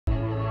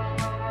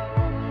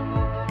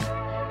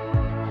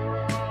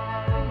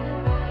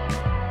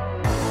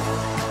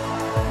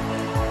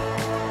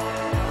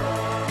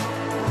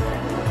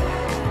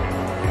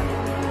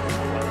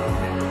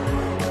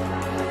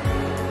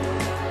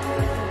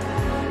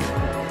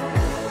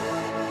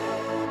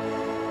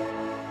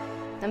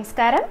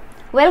Namaskaram.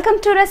 Welcome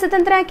to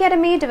Rasatantra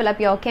Academy. Develop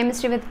your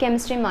chemistry with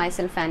chemistry.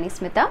 Myself, Annie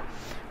Smitha.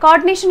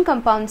 Coordination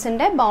compounds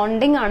and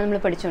bonding ആണ് നമ്മൾ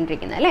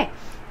പഠിച്ചുകൊണ്ടിരിക്കുന്നത് അല്ലേ?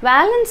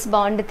 വാലൻസ്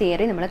bond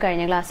theory നമ്മൾ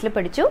കഴിഞ്ഞ ക്ലാസ്സിൽ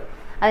പഠിച്ചു.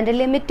 അതിന്റെ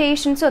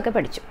ലിമിറ്റേഷൻസും ഒക്കെ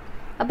പഠിച്ചു.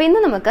 അപ്പോൾ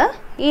ഇന്ന് നമുക്ക്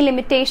ഈ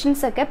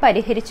ലിമിറ്റേഷൻസ് ഒക്കെ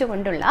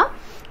പരിഹരിച്ചുകൊണ്ടുള്ള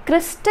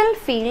ക്രിസ്റ്റൽ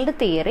ഫീൽഡ്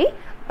തിയറി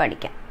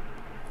പഠിക്കാം.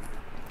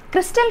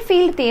 ക്രിസ്റ്റൽ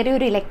ഫീൽഡ് തിയറി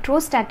ഒരു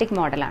ഇലക്ട്രോസ്റ്റാറ്റിക്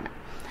മോഡലാണ്.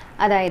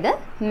 അതായത്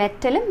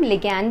മെറ്റലും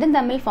ലിഗാൻഡും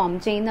തമ്മിൽ ഫോം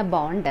ചെയ്യുന്ന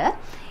ബോണ്ട്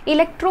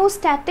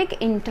ഇലക്ട്രോസ്റ്റാറ്റിക്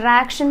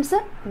ഇൻട്രാക്ഷൻസ്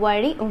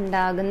വഴി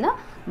ഉണ്ടാകുന്ന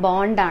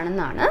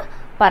ബോണ്ടാണെന്നാണ്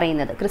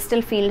പറയുന്നത്,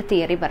 ക്രിസ്റ്റൽ ഫീൽഡ്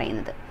തിയറി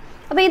പറയുന്നത്.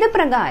 അപ്പോൾ ഇത്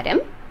പ്രകാരം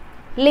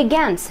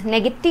ലിഗാൻസ്,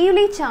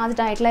 നെഗറ്റീവ്ലി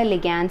ചാർജ്ഡ് ആയിട്ടുള്ള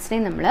ലിഗാൻസിനെ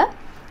നമ്മൾ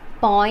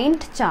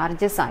പോയിന്റ്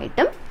ചാർജസ്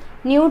ആയിട്ടും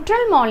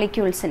ന്യൂട്രൽ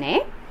മോളിക്യൂൾസിനെ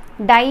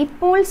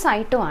ഡൈപോൾസ്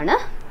ആയിട്ടുമാണ്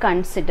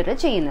കൺസിഡർ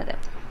ചെയ്യുന്നത്.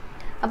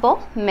 അപ്പോൾ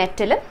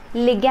മെറ്റലും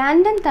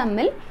ലിഗാൻഡും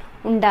തമ്മിൽ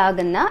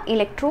ഉണ്ടാകുന്ന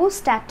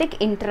ഇലക്ട്രോസ്റ്റാറ്റിക്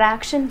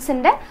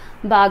ഇൻട്രാക്ഷൻസിൻ്റെ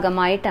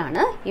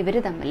ഭാഗമായിട്ടാണ് ഇവർ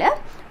തമ്മിൽ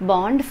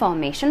ബോണ്ട്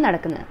ഫോർമേഷൻ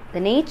നടക്കുന്നത്.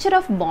 The nature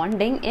of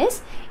bonding is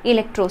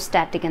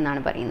electrostatic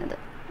എന്നാണ് പറയുന്നത്.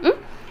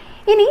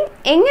 ഇനി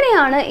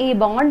എങ്ങനെയാണ് ഈ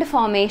ബോണ്ട്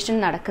ഫോർമേഷൻ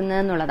നടക്കുന്നത്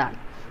എന്നുള്ളതാണ്.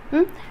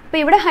 ഇപ്പോൾ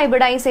ഇവിടെ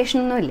ഹൈബ്രിഡൈസേഷൻ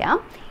ഒന്നുമില്ല.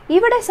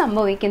 ഇവിടെ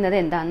സംഭവിക്കുന്നത്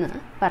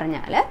എന്താണെന്ന്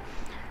പറഞ്ഞാൽ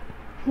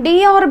ഡി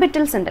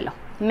ഓർബിറ്റൽസ് ഉണ്ടല്ലോ,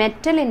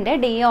 മെറ്റലിൻ്റെ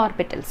D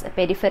orbitals,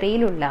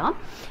 പെരിഫറിയിലുള്ള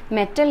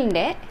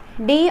മെറ്റലിൻ്റെ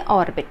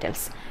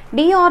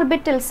D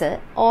orbitals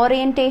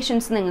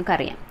orientations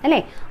നിങ്ങൾക്കറിയാം അല്ലേ?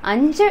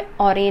 5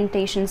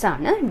 ഓറിയൻറ്റേഷൻസ്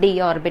ആണ് ഡി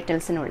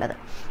ഓർബിറ്റൽസിനുള്ളത്.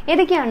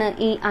 ഏതൊക്കെയാണ്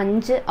ഈ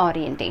 5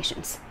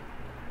 orientations?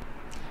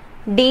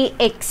 D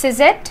X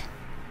Z,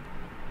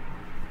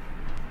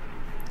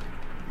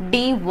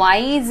 D Y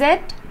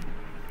Z,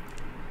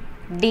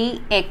 D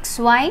X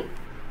Y,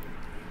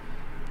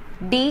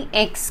 D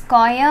X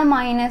square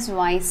minus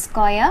Y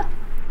square,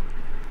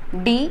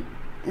 D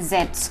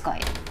Z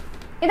square.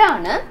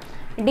 ഇതാണ്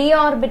ഡി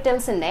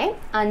ഓർബിറ്റൽസിൻ്റെ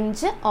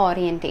 5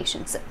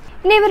 ഓറിയൻറ്റേഷൻസ്.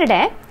 ഇനി ഇവരുടെ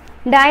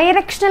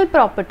ഡയറക്ഷണൽ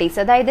പ്രോപ്പർട്ടീസ്,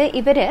 അതായത്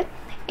ഇവർ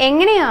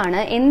എങ്ങനെയാണ്,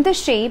 എന്ത്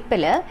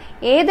ഷേപ്പിൽ,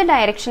 ഏത്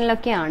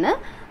ഡയറക്ഷനിലൊക്കെയാണ്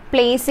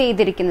പ്ലേസ്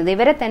ചെയ്തിരിക്കുന്നത്,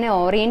 ഇവരെ തന്നെ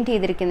ഓറിയൻറ്റ്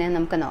ചെയ്തിരിക്കുന്നത്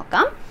നമുക്ക്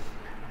നോക്കാം.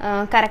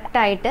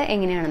 കറക്റ്റായിട്ട്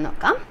എങ്ങനെയാണെന്ന്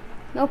നോക്കാം.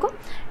 നോക്കൂ,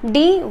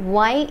 D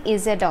Y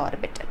Z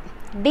orbital.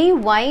 D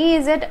Y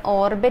Z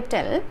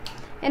orbital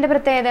എൻ്റെ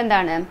പ്രത്യേകത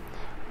എന്താണ്?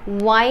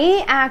 Y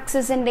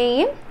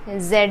ആക്സിസിൻ്റെയും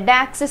Z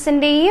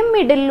ആക്സിസിൻ്റെയും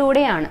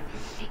മിഡിലൂടെയാണ്,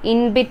 in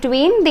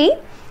between the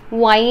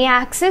Y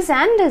axis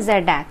and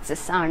Z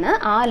axis ആണ്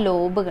ആ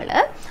ലോബുകൾ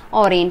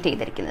ഓറിയൻറ്റ്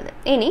ചെയ്തിരിക്കുന്നത്.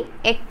 ഇനി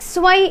എക്സ്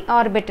വൈ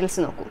ഓർബിറ്റൽസ്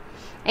നോക്കൂ.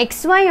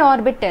 X Y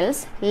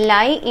orbitals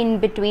lie in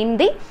between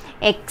the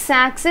X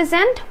axis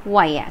and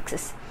Y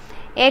axis.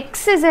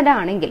 X Z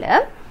ആണെങ്കിൽ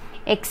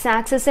X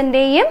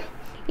ആക്സിസിൻ്റെയും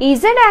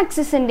Z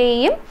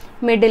ആക്സിസിൻ്റെയും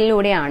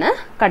മിഡിലൂടെയാണ്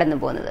കടന്നു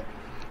പോകുന്നത്.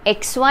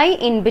 xy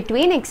in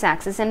between x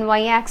axis and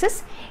y axis,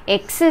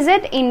 xz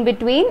in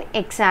between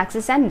x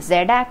axis and z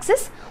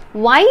axis,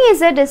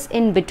 yz is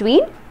in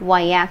between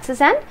y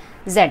axis and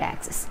z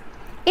axis.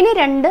 ഇനി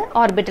 2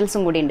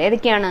 ഓർബിറ്റൽസും കൂടി ഉണ്ട്.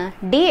 ഏതൊക്കെയാണ്?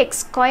 D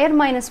X square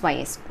minus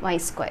Y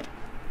square.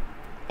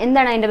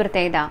 എന്താണ് അതിൻ്റെ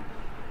പ്രത്യേകത?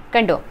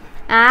 കണ്ടോ,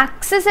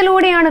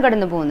 ആക്സിസിലൂടെയാണ്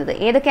കടന്നു പോകുന്നത്.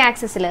 ഏതൊക്കെ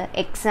ആക്സിസിൽ?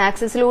 X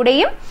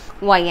ആക്സിസിലൂടെയും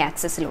Y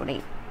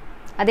ആക്സിസിലൂടെയും.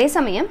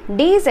 അതേസമയം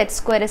D Z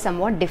square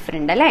somewhat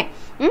different അല്ലേ?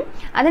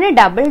 അതിന്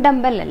ഡബിൾ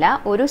ഡംബൽ അല്ല,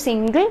 ഒരു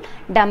സിംഗിൾ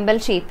ഡംബൽ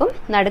ഷേപ്പും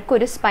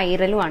നടുക്കൊരു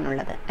സ്പൈറലും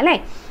ആണുള്ളത് അല്ലേ?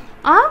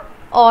 ആ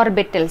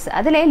ഓർബിറ്റൽസ്,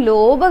 അതിലെ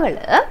ലോബുകൾ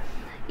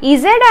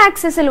ഇസഡ്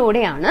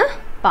ആക്സിസിലൂടെയാണ്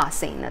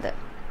പാസ് ചെയ്യുന്നത്.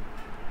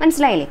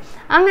 മനസ്സിലായില്ലേ?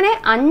 അങ്ങനെ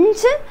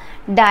 5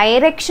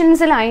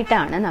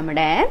 ഡയറക്ഷൻസിലായിട്ടാണ്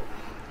നമ്മുടെ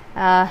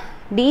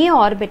ഡി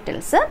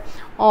ഓർബിറ്റൽസ്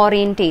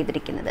ഓറിയൻറ്റ്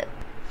ചെയ്തിരിക്കുന്നത്.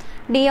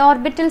 ഡി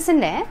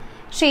ഓർബിറ്റൽസിൻ്റെ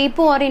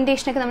ഷേപ്പ്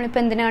ഓറിയൻറ്റേഷനൊക്കെ നമ്മളിപ്പോൾ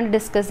എന്തിനാണ്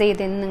ഡിസ്കസ്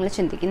ചെയ്തതെന്ന് നിങ്ങൾ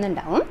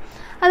ചിന്തിക്കുന്നുണ്ടാവും.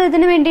 അത്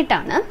ഇതിന്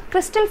വേണ്ടിയിട്ടാണ്.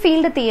 ക്രിസ്റ്റൽ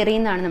ഫീൽഡ് തിയറി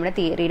എന്നാണ് നമ്മുടെ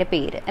തിയറിയുടെ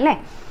പേര് അല്ലേ?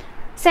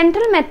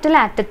 സെൻട്രൽ മെറ്റൽ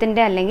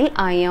ആറ്റത്തിൻ്റെ അല്ലെങ്കിൽ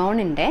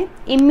അയോണിൻ്റെ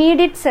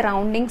ഇമ്മീഡിയറ്റ്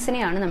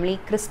സറൗണ്ടിങ്സിനെയാണ് നമ്മൾ ഈ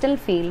ക്രിസ്റ്റൽ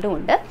ഫീൽഡ്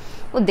കൊണ്ട്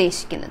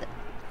ഉദ്ദേശിക്കുന്നത്.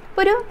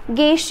 ഇപ്പോൾ ഒരു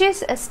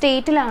ഗേഷ്യസ്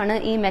സ്റ്റേറ്റിലാണ്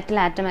ഈ മെറ്റൽ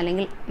ആറ്റം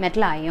അല്ലെങ്കിൽ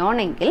മെറ്റൽ അയോൺ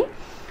എങ്കിൽ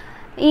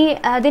ഈ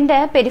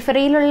അതിൻ്റെ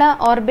പെരിഫറിയിലുള്ള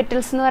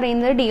ഓർബിറ്റൽസ് എന്ന്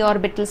പറയുന്നത് ഡി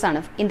ഓർബിറ്റൽസ്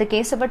ആണ്. In the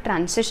case of A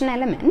transition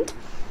element,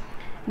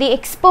 the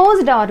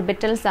exposed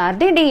orbitals are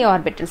the D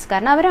orbitals.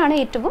 കാരണം അവരാണ്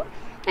ഏറ്റവും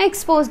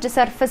എക്സ്പോസ്ഡ്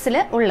സർഫസിൽ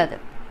ഉള്ളത്.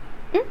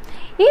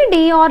 ഈ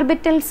ഡി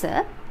ഓർബിറ്റൽസ്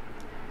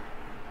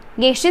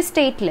ഗേഷ്യസ്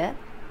സ്റ്റേറ്റിൽ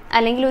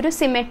അല്ലെങ്കിൽ ഒരു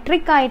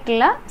സിമെട്രിക്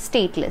ആയിട്ടുള്ള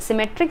സ്റ്റേറ്റിൽ,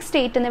 സിമെട്രിക്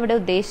സ്റ്റേറ്റ് എന്ന് ഇവിടെ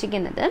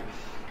ഉദ്ദേശിക്കുന്നത്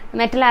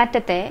metal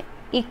ആറ്റത്തെ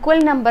equal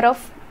number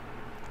of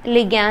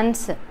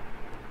ligands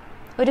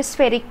ഒരു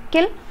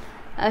സ്ഫെറിക്കൽ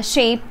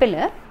ഷേപ്പിൽ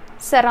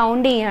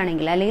സറൗണ്ട്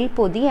ചെയ്യുകയാണെങ്കിൽ അല്ലെങ്കിൽ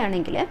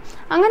പൊതിയുകയാണെങ്കിൽ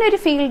അങ്ങനെ ഒരു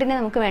ഫീൽഡിനെ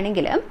നമുക്ക്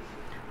വേണമെങ്കിൽ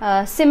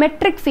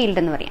സിമെട്രിക് ഫീൽഡ്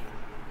എന്ന് പറയാം.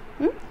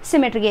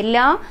 സിമെട്രിക്,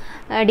 എല്ലാ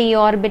ഡി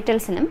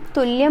ഓർബിറ്റൽസിനും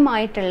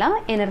തുല്യമായിട്ടുള്ള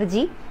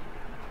എനർജി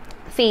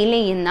ഫീൽ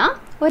ചെയ്യുന്ന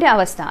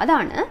ഒരവസ്ഥ,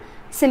 അതാണ്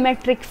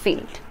സിമെട്രിക്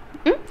ഫീൽഡ്.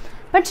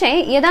 പക്ഷേ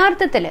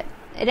യഥാർത്ഥത്തിൽ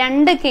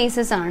 2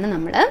 കേസസ് ആണ്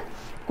നമ്മൾ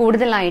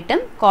കൂടുതലായിട്ടും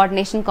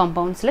കോർഡിനേഷൻ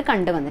കോമ്പൗണ്ട്സിൽ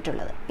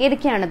കണ്ടുവന്നിട്ടുള്ളത്.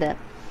 ഏതൊക്കെയാണത്?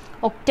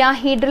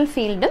 ഒക്ടാഹീഡ്രൽ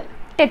ഫീൽഡും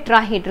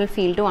ടെട്രാഹീഡ്രൽ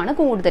ഫീൽഡുമാണ്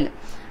കൂടുതലും.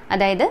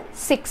 അതായത്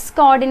 6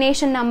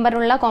 കോർഡിനേഷൻ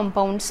നമ്പറുള്ള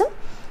കോമ്പൗണ്ട്സും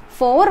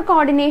 4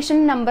 കോർഡിനേഷൻ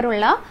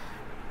നമ്പറുള്ള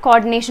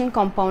കോർഡിനേഷൻ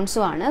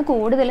കോമ്പൗണ്ട്സും ആണ്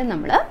കൂടുതലും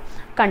നമ്മൾ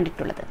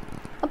കണ്ടിട്ടുള്ളത്.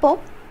 അപ്പോൾ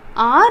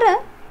 6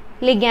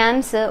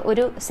 ലിഗാൻസ്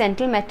ഒരു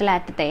സെൻട്രൽ മെറ്റൽ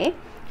ആറ്റത്തെ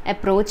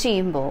അപ്രോച്ച്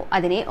ചെയ്യുമ്പോൾ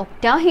അതിനെ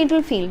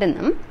ഒക്ടാഹീഡ്രൽ ഫീൽഡ്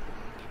എന്നും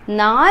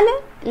 4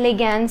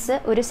 ലിഗാൻസ്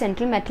ഒരു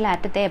സെൻട്രൽ മെറ്റൽ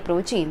ആറ്റത്തെ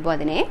അപ്രോച്ച് ചെയ്യുമ്പോൾ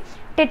അതിനെ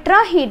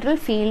ടെട്രാഹീഡ്രൽ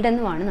ഫീൽഡ്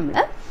എന്നുമാണ് നമ്മൾ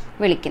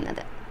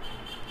വിളിക്കുന്നത്.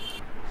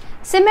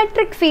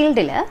 സിമെട്രിക്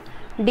ഫീൽഡിൽ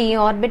ഡി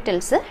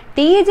ഓർബിറ്റൽസ്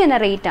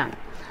ഡീജനറേറ്റ് ആണ്.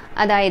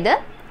 അതായത്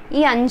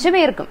ഈ 5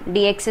 പേർക്കും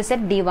D X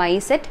set, D Y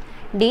set,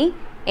 D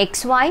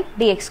X Y,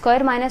 D X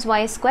square minus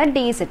Y square,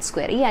 D set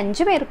square, ഈ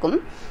 5 പേർക്കും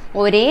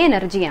ഒരേ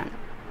എനർജിയാണ്.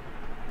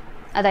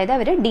 അതായത്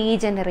അവർ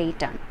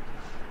ഡീജനറേറ്റ് ആണ്.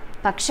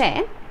 പക്ഷേ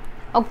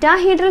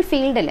ഒക്ടാഹീഡ്രൽ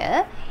ഫീൽഡിൽ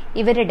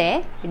ഇവരുടെ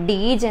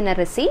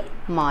ഡീജനറസി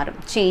മാറും,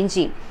 ചേഞ്ച്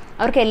ചെയ്യും.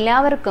 അവർക്ക്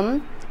എല്ലാവർക്കും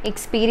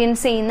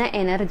എക്സ്പീരിയൻസ് ചെയ്യുന്ന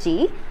എനർജി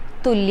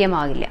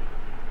തുല്യമാകില്ല.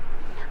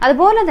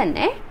 അതുപോലെ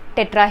തന്നെ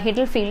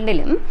ടെട്രാഹീഡ്രൽ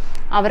ഫീൽഡിലും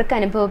അവർക്ക്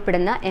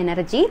അനുഭവപ്പെടുന്ന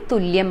എനർജി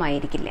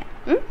തുല്യമായിരിക്കില്ല.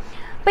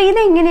 അപ്പോൾ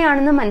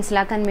ഇതെങ്ങനെയാണെന്ന്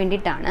മനസ്സിലാക്കാൻ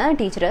വേണ്ടിയിട്ടാണ്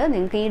ടീച്ചർ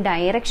നിങ്ങൾക്ക് ഈ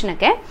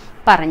ഡയറക്ഷനൊക്കെ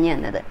പറഞ്ഞു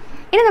തന്നത്.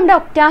 ഇനി നമ്മുടെ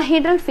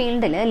ഒക്ടാഹീഡ്രൽ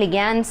ഫീൽഡിൽ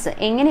ലിഗാൻസ്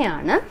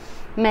എങ്ങനെയാണ്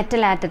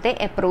മെറ്റൽ ആറ്റത്തെ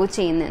അപ്രോച്ച്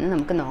ചെയ്യുന്നതെന്ന്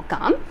നമുക്ക്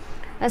നോക്കാം.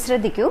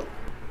 ശ്രദ്ധിക്കൂ,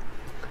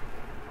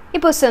 ഈ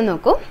പുസ്തകം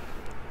നോക്കൂ.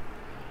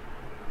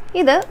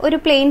 ഇത് ഒരു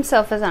പ്ലെയിൻ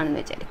സർഫസ്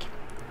ആണെന്ന് വിചാരിക്കും.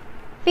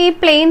 ഈ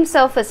പ്ലെയിൻ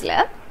സർഫസിൽ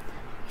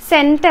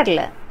സെൻറ്ററിൽ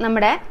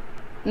നമ്മുടെ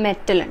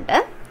മെറ്റലുണ്ട്.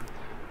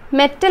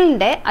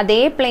 മെറ്റലിൻ്റെ അതേ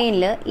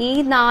പ്ലെയിനിൽ ഈ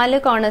 4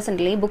 കോർണേഴ്സ്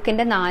ഉണ്ടല്ലോ, ഈ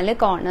ബുക്കിൻ്റെ 4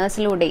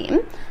 കോർണേഴ്സിലൂടെയും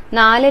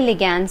 4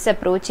 ലിഗാൻസ്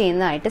അപ്രോച്ച്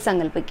ചെയ്യുന്നതായിട്ട്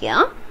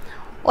സങ്കല്പിക്കുക.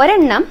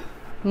 ഒരെണ്ണം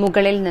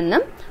മുകളിൽ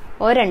നിന്നും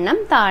ഒരെണ്ണം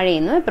താഴെ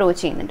നിന്നും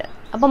അപ്രോച്ച് ചെയ്യുന്നുണ്ട്.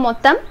 അപ്പോൾ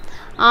മൊത്തം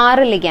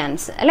 6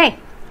 ലിഗാൻസ് അല്ലേ?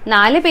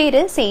 4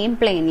 പേര് സെയിം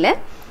പ്ലെയിനിൽ,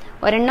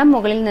 ഒരെണ്ണം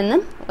മുകളിൽ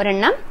നിന്നും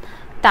ഒരെണ്ണം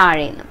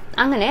താഴെ നിന്നും,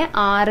 അങ്ങനെ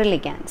 6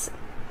 ലിഗാൻസ്.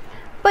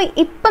 അപ്പോൾ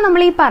ഇപ്പം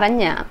നമ്മൾ ഈ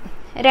പറഞ്ഞ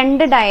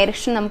 2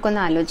 ഡയറക്ഷൻ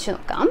നമുക്കൊന്ന് ആലോചിച്ച്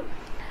നോക്കാം.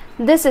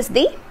 This is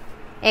the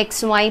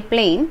XY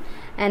plane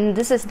and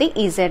this is the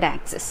Z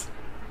axis.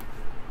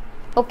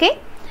 Okay,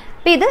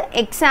 അപ്പോൾ ഇത്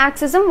X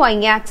ആക്സിസും Y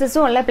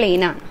ആക്സിസും ഉള്ള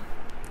പ്ലെയിൻ ആണ്.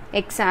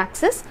 X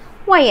ആക്സിസ്,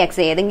 Y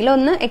ആക്സിസ്, ഏതെങ്കിലും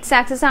ഒന്ന് X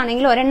ആക്സിസ്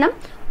ആണെങ്കിൽ ഒരെണ്ണം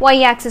Y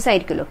ആക്സിസ്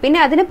ആയിരിക്കുമല്ലോ. പിന്നെ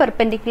അതിന്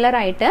പെർപെൻഡിക്കുലർ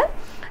ആയിട്ട്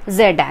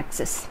Z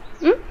ആക്സിസ്.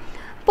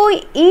 അപ്പോൾ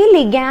ഈ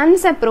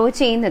ലിഗാൻസ് അപ്രോച്ച്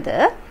ചെയ്യുന്നത്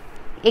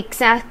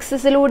X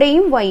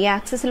ആക്സിസിലൂടെയും Y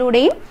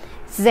ആക്സിസിലൂടെയും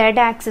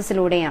Z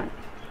ആക്സിസിലൂടെയാണ്.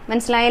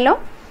 മനസ്സിലായല്ലോ?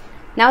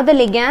 Now the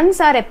ligands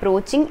are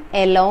approaching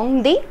along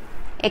the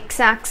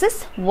x-axis,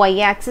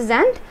 y-axis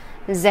and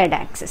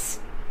z-axis.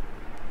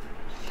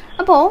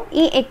 അപ്പോൾ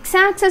ഈ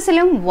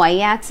x-axisലും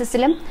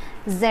y-axisലും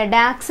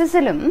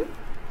z-axisലും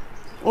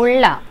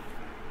ഉള്ള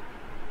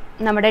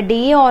നമ്മുടെ d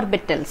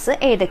ഓർബിറ്റൽസ്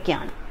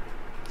ഏതൊക്കെയാണ്?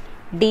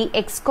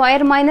 dx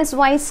square minus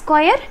y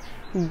square,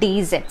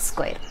 dz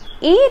square.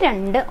 ഈ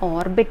 2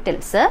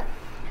 ഓർബിറ്റൽസ്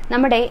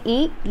നമ്മുടെ ഈ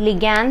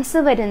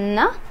ലിഗാൻസ് വരുന്ന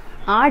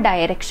ആ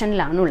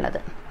ഡയറക്ഷനിലാണുള്ളത്.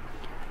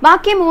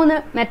 ബാക്കി 3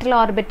 മെറ്റൽ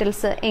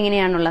ഓർബിറ്റൽസ്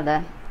എങ്ങനെയാണുള്ളത്?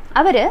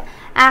 അവർ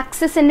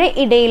ആക്സിസിൻ്റെ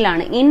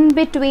ഇടയിലാണ്, ഇൻ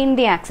ബിറ്റ്വീൻ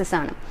ദി ആക്സിസ്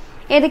ആണ്.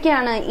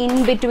 ഏതൊക്കെയാണ് in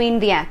between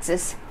the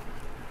axis?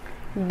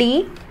 D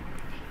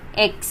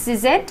X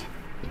Z,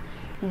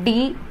 D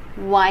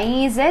Y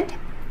said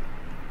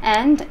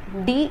and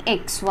D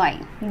X Y.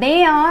 They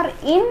are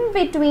in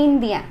between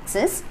the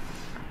axis,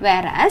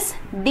 whereas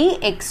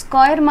dx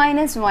square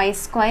minus y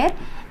square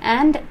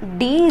and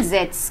dz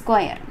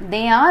square,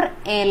 they are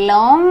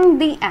along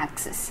the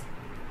axis.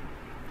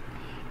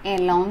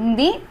 Along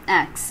the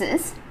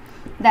axis,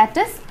 that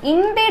is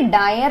in the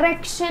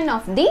direction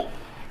of the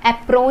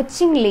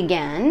approaching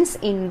ligands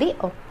in the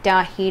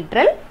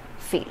octahedral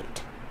field.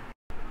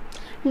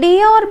 d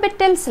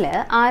orbitals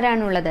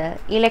ആരാണുള്ളത്?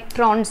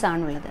 Electrons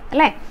ആണുള്ളത്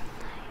അല്ലേ?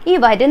 ഈ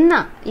വരുന്ന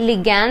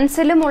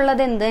ലിഗാൻസിലും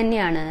ഉള്ളത് എന്ത്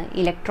തന്നെയാണ്?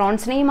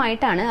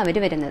 ഇലക്ട്രോൺസിനെയുമായിട്ടാണ് അവർ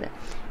വരുന്നത്.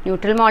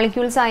 Neutral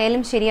molecules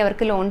ആയാലും ശരി,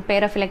 അവർക്ക് ലോൺ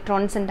പെയർ ഓഫ്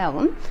ഇലക്ട്രോൺസ്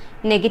ഉണ്ടാവും.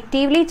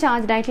 നെഗറ്റീവ്ലി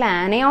ചാർജ്ഡ് ആയിട്ടുള്ള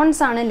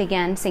ആനയോൺസ് ആണ്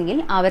ലിഗാൻസ് എങ്കിൽ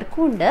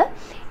അവർക്കും ഉണ്ട്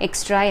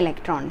എക്സ്ട്രാ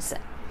ഇലക്ട്രോൺസ്.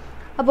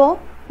 അപ്പോൾ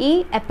ഈ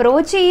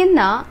അപ്രോച്ച്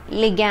ചെയ്യുന്ന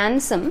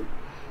ലിഗാൻസും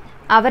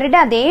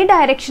അവരുടെ അതേ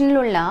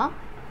ഡയറക്ഷനിലുള്ള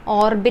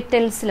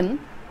ഓർബിറ്റൽസിലും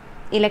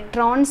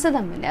ഇലക്ട്രോൺസ്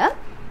തമ്മിൽ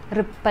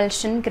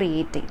റിപ്പൾഷൻ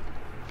ക്രിയേറ്റ് ചെയ്യും.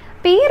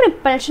 അപ്പോൾ ഈ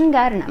റിപ്പൾഷൻ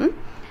കാരണം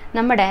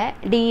നമ്മുടെ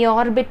ഡി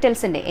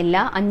ഓർബിറ്റൽസിൻ്റെ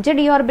എല്ലാ 5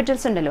 ഡി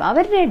ഓർബിറ്റൽസ് ഉണ്ടല്ലോ,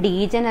 അവരുടെ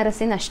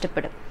ഡീജനറസി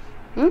നഷ്ടപ്പെടും.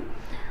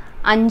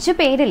 5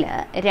 പേരിൽ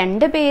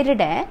 2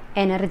 പേരുടെ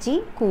എനർജി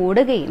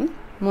കൂടുകയും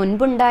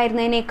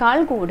മുൻപുണ്ടായിരുന്നതിനേക്കാൾ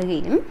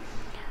കൂടുകയും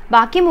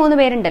ബാക്കി 3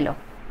 പേരുണ്ടല്ലോ,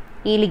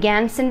 ഈ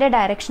ലിഗാൻസിൻ്റെ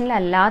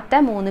ഡയറക്ഷനിലല്ലാത്ത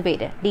 3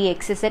 പേര്, D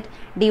X set,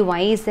 D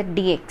Y set,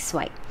 D X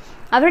Y,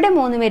 അവരുടെ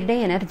 3 പേരുടെ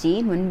എനർജി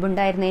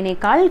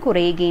മുൻപുണ്ടായിരുന്നതിനേക്കാൾ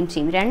കുറയുകയും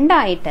ചെയ്യും.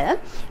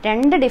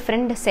 2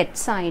 ഡിഫറെൻറ്റ്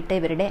സെറ്റ്സ് ആയിട്ട്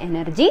ഇവരുടെ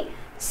എനർജി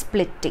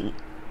സ്പ്ലിറ്റ് ചെയ്യും.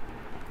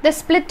 The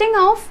splitting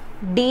of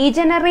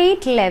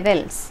degenerate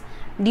levels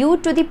due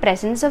to the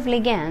presence of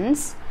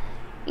ligands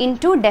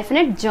into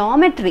definite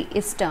geometry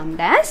is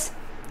termed as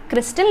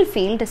crystal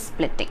field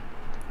splitting.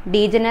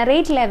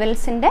 Degenerate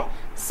levels in the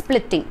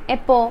splitting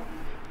epo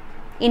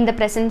in the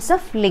presence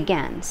of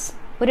ligands.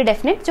 ഒരു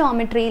definite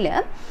geometryയിൽ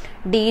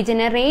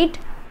degenerate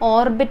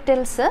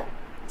orbitals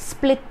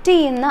split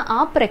ചെയ്യുന്ന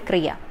ആ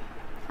പ്രക്രിയ,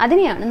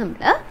 അതിനെയാണ്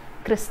നമ്മൾ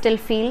crystal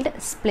field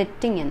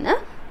splitting എന്ന്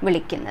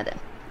വിളിക്കുന്നത്.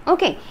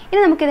 Okay, ഇനി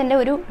നമുക്കിതിൻ്റെ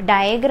ഒരു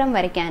ഡയഗ്രാം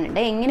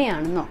വരയ്ക്കാനുണ്ട്.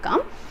 എങ്ങനെയാണെന്ന് നോക്കാം.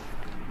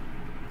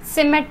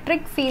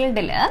 സിമെട്രിക്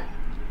ഫീൽഡിൽ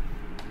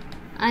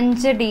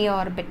 5 d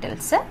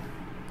ഓർബിറ്റൽസ്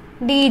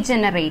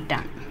ഡീജനറേറ്റ്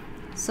ആണ്.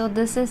 So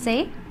this is A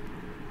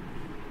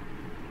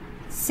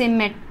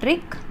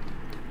symmetric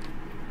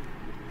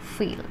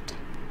field.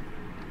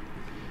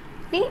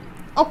 ഈ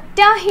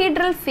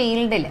ഒക്ടാഹീഡ്രൽ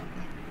ഫീൽഡിൽ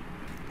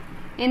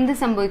എന്ത്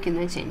സംഭവിക്കുന്നു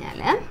വെച്ച് കഴിഞ്ഞാൽ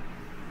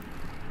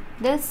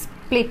ഇത്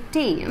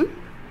സ്പ്ലിറ്റ് ചെയ്യും.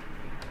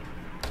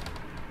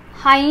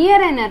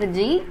 Higher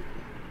energy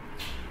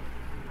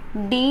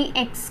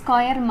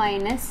dx²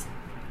 minus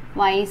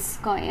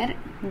y²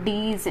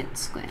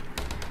 dz².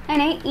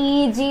 അതിനെ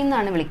EG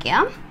എന്നാണ് വിളിക്കുക.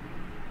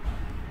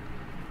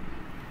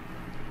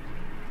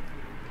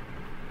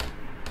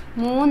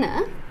 3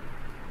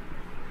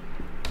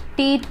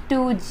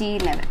 T2G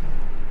level.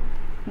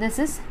 This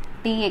is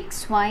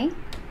dxy,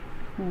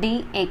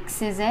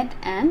 dxz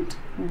and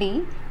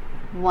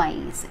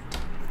dyz.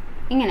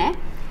 ഇങ്ങനെ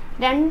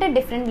 2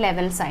 ഡിഫറെൻറ്റ്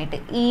ലെവൽസ് ആയിട്ട്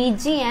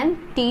EG ആൻഡ്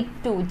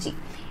T2G.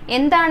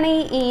 എന്താണ്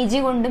ഈ EG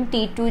കൊണ്ടും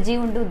T2G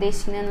കൊണ്ടും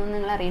ഉദ്ദേശിക്കുന്നതെന്ന്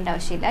നിങ്ങൾ അറിയേണ്ട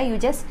ആവശ്യമില്ല. You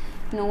just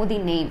know the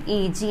name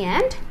EG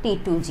and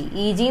T2G.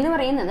 EG എന്ന്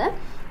പറയുന്നത്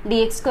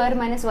dx²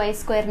 minus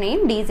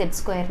y²നെയും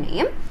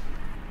dz²നെയും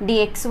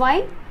dxy,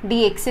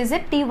 dxz,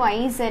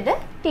 dyz,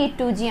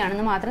 T2G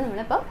ആണെന്ന് മാത്രം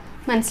നമ്മളിപ്പോൾ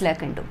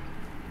മനസ്സിലാക്കേണ്ടു.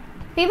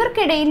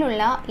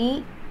 ഇവർക്കിടയിലുള്ള ഈ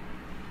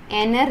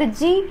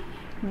എനർജി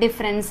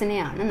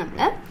ഡിഫറൻസിനെയാണ്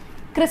നമ്മൾ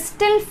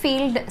crystal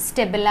field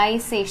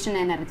stabilisation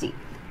energy,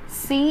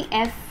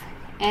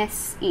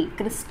 CFSE,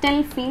 crystal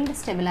field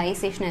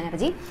stabilisation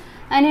energy.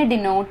 അതിനെ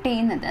ഡിനോട്ട്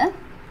ചെയ്യുന്നത്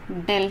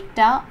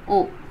ΔO.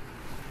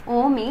 O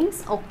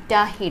means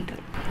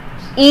octahedral.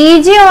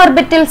 EG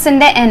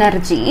ഓർബിറ്റൽസിൻ്റെ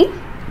energy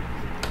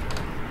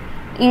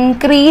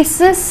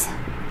increases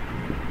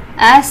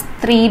as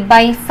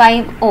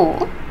 3/5O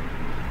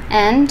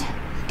and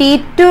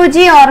T2G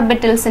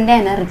orbitals in the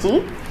energy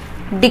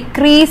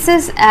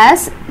decreases as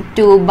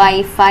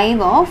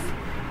 2/5 of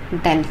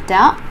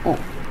delta O.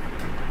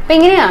 അപ്പോൾ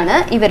ഇങ്ങനെയാണ്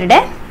ഇവരുടെ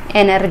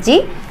energy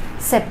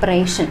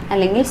separation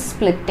അല്ലെങ്കിൽ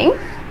splitting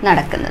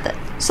നടക്കുന്നത്.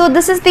 So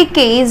this is the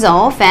case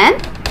of an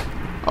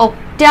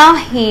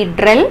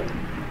octahedral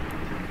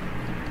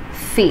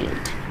field.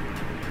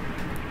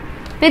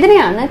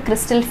 ഇതിനെയാണ്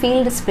crystal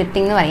field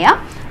splitting എന്ന് പറയുക.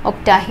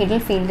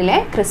 Octahedral ഫീൽഡിലെ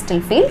crystal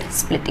field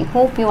splitting.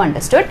 Hope you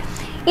understood.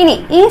 ഇനി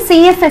ഈ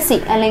CFSE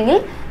അല്ലെങ്കിൽ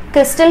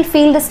crystal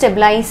field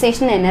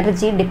stabilisation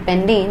energy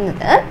depend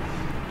ചെയ്യുന്നത്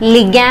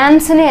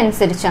ലിഗാൻസിനെ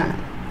അനുസരിച്ചാണ്.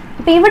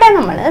 അപ്പോൾ ഇവിടെ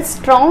നമ്മൾ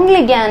സ്ട്രോങ്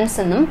ലിഗാൻസ്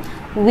എന്നും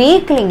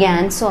വീക്ക്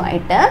ലിഗാൻസും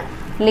ആയിട്ട്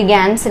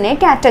ലിഗാൻസിനെ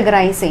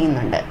കാറ്റഗറൈസ്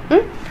ചെയ്യുന്നുണ്ട്.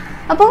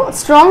 അപ്പോൾ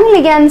സ്ട്രോങ്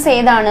ലിഗാൻസ്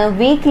ഏതാണ്,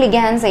 വീക്ക്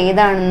ലിഗാൻസ്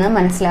ഏതാണെന്ന്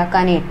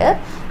മനസ്സിലാക്കാനായിട്ട്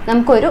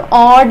നമുക്കൊരു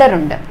ഓർഡർ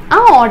ഉണ്ട്. ആ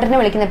ഓർഡറിനെ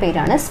വിളിക്കുന്ന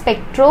പേരാണ്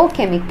സ്പെക്ട്രോ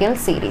കെമിക്കൽ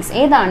സീരീസ്.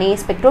 ഏതാണ് ഈ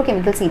സ്പെക്ട്രോ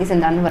കെമിക്കൽ സീരീസ്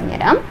എന്താണെന്ന്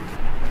പറഞ്ഞുതരാം.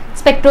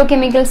 സ്പെക്ട്രോ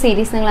കെമിക്കൽ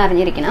സീരീസ് നിങ്ങൾ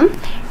അറിഞ്ഞിരിക്കണം.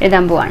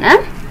 എഴുതാൻ പോവാണ്.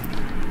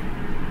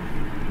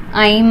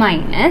 I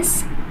minus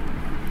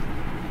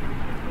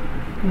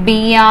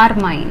BR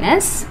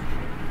minus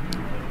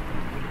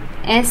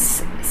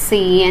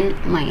SCN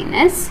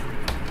minus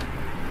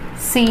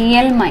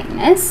CL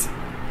minus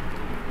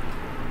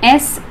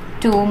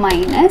S2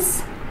 minus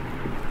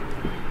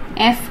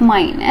F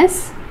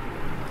minus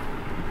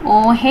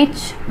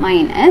OH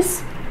minus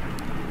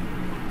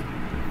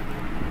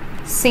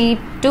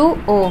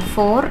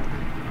C2O4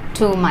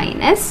 2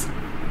 minus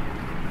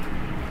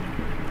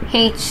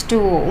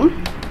H2O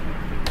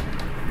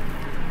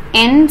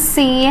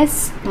NCS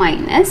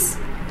minus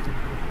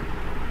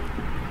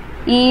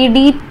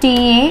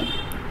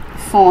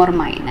EDTA4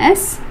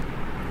 minus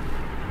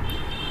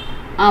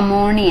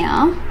ammonia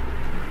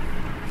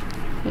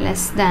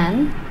less than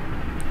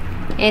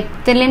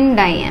ethylene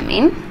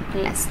diamine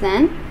less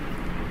than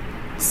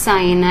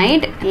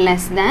cyanide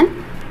less than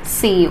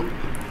Cu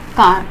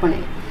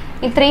carbonyl.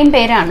 ഇത്രയും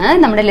പേരാണ്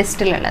നമ്മുടെ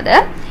ലിസ്റ്റിലുള്ളത്.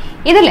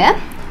 ഇതിൽ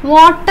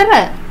water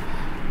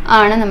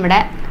ആണ് നമ്മുടെ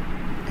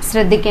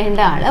ശ്രദ്ധിക്കേണ്ട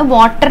ആൾ.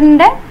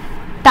 വാട്ടറിൻ്റെ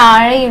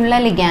താഴെയുള്ള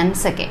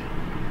ലിഗാൻസൊക്കെ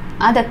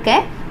അതൊക്കെ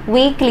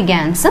വീക്ക്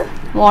ലിഗാൻസും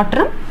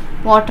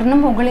വാട്ടറിന്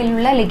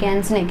മുകളിലുള്ള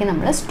ലിഗാൻസിനെയൊക്കെ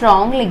നമ്മൾ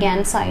സ്ട്രോങ്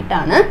ലിഗാൻസ്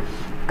ആയിട്ടാണ്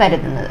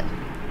കരുതുന്നത്.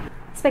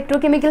 സ്പെക്ട്രോ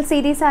കെമിക്കൽ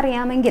സീരീസ്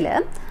അറിയാമെങ്കിൽ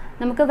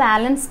നമുക്ക്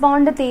വാലൻസ്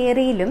ബോണ്ട്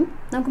തിയറിയിലും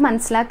നമുക്ക്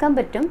മനസ്സിലാക്കാൻ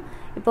പറ്റും.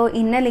 ഇപ്പോൾ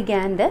ഇന്ന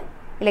ലിഗാൻഡ്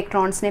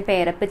ഇലക്ട്രോൺസിനെ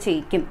പേരപ്പ്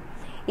ചെയ്യിക്കും,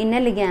 ഇന്ന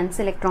ലിഗാൻസ്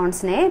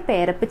ഇലക്ട്രോൺസിനെ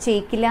പേരപ്പ്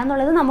ചെയ്യിക്കില്ല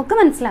എന്നുള്ളത് നമുക്ക്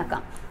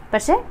മനസ്സിലാക്കാം.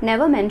 പക്ഷേ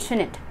നെവർ മെൻഷൻ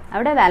ഇറ്റ്.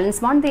 അവിടെ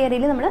വാലൻസ് ബോണ്ട്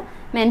തിയറിയിൽ നമ്മൾ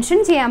മെൻഷൻ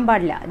ചെയ്യാൻ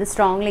പാടില്ല ഇത്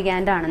സ്ട്രോങ്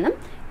ലിഗാൻഡ് ആണെന്നും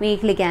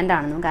വീക്ക് ലിഗാൻഡ്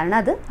ആണെന്നും. കാരണം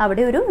അത്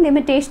അവിടെ ഒരു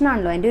ലിമിറ്റേഷൻ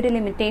ആണല്ലോ. അതിൻ്റെ ഒരു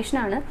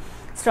ലിമിറ്റേഷനാണ്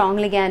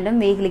സ്ട്രോങ് ലിഗാൻഡും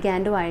വീക്ക്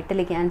ലിഗാൻഡും ആയിട്ട്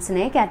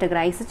ലിഗാൻസിനെ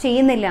കാറ്റഗറൈസ്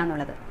ചെയ്യുന്നില്ല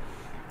എന്നുള്ളത്.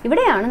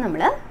 ഇവിടെയാണ്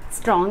നമ്മൾ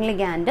സ്ട്രോങ്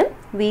ലിഗാൻഡും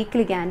വീക്ക്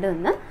ലിഗാൻഡും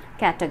എന്ന്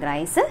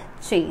കാറ്റഗറൈസ്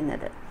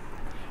ചെയ്യുന്നത്.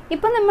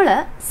 ഇപ്പം നമ്മൾ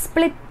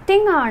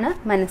സ്പ്ലിറ്റിംഗ് ആണ്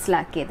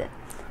മനസ്സിലാക്കിയത്.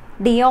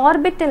 ഡി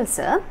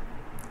ഓർബിറ്റൽസ്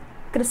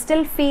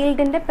ക്രിസ്റ്റൽ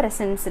ഫീൽഡിൻ്റെ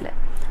പ്രസൻസിൽ,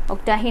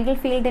 ഒക്ടാഹീഡ്രൽ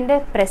ഫീൽഡിൻ്റെ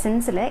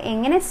പ്രസൻസിൽ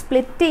എങ്ങനെ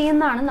സ്പ്ലിറ്റ്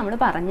ചെയ്യുന്നതാണ് നമ്മൾ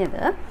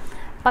പറഞ്ഞത്.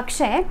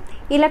 പക്ഷേ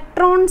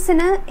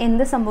ഇലക്ട്രോൺസിന്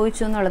എന്ത്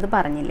സംഭവിച്ചു എന്നുള്ളത്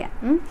പറഞ്ഞില്ല.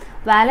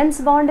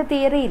 വാലൻസ് ബോണ്ട്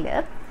തിയറിയിൽ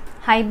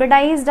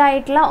ഹൈബ്രിഡൈസ്ഡ്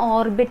ആയിട്ടുള്ള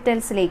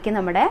ഓർബിറ്റൽസിലേക്ക്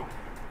നമ്മുടെ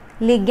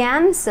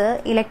ലിഗാൻസ്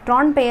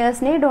ഇലക്ട്രോൺ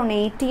പെയേഴ്സിനെ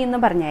ഡൊണേറ്റ് ചെയ്യുമെന്ന്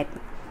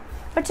പറഞ്ഞായിരുന്നു.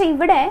 പക്ഷേ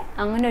ഇവിടെ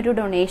അങ്ങനെ ഒരു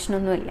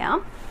ഡൊണേഷനൊന്നുമില്ല.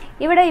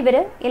 ഇവിടെ ഇവർ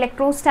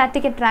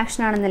ഇലക്ട്രോസ്റ്റാറ്റിക്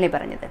അട്രാക്ഷൻ ആണെന്നല്ലേ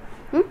പറഞ്ഞത്.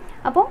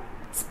 അപ്പോൾ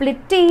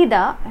സ്പ്ലിറ്റ് ചെയ്ത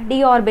ഡി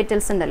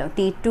ഓർബിറ്റൽസ് ഉണ്ടല്ലോ,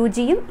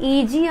 T2Gയും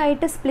EG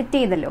ആയിട്ട് സ്പ്ലിറ്റ്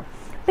ചെയ്തല്ലോ.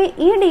 അപ്പോൾ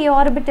ഈ ഡി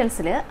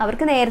ഓർബിറ്റൽസിൽ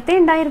അവർക്ക് നേരത്തെ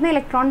ഉണ്ടായിരുന്ന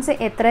ഇലക്ട്രോൺസ്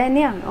എത്ര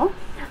തന്നെയാണോ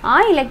ആ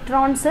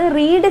ഇലക്ട്രോൺസ്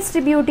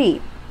റീഡിസ്ട്രിബ്യൂട്ട്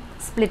ചെയ്യും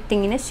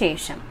സ്പ്ലിറ്റിങ്ങിന്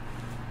ശേഷം.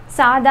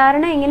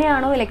 സാധാരണ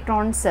എങ്ങനെയാണോ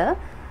ഇലക്ട്രോൺസ്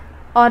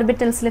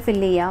ഓർബിറ്റൽസിൽ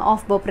ഫില്ല് ചെയ്യുക,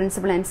 ഓഫ് ബോ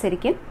പ്രിൻസിപ്പിൾ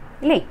അനുസരിക്കും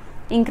അല്ലേ,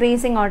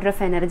 ഇൻക്രീസിങ് ഓർഡർ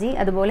ഓഫ് എനർജി,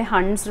 അതുപോലെ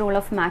Hund's rule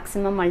of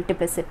maximum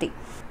multiplicity.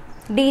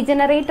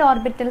 Degenerate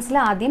ഓർബിറ്റൽസിൽ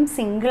ആദ്യം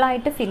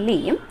സിംഗിളായിട്ട് ഫില്ല്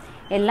ചെയ്യും.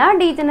 എല്ലാ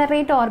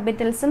ഡീജനറേറ്റ്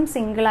ഓർബിറ്റൽസും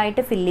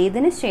സിംഗിളായിട്ട് ഫില്ല്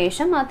ചെയ്തതിന്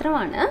ശേഷം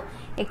മാത്രമാണ്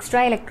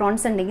എക്സ്ട്രാ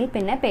ഇലക്ട്രോൺസ് ഉണ്ടെങ്കിൽ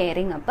പിന്നെ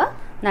പെയറിംഗ് അപ്പ്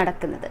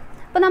നടക്കുന്നത്.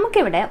 അപ്പോൾ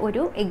നമുക്കിവിടെ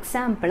ഒരു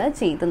എക്സാമ്പിൾ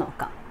ചെയ്ത്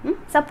നോക്കാം.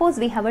 Suppose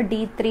we have A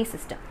D3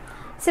 system.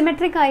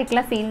 Symmetric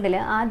ആയിട്ടുള്ള ഫീൽഡിൽ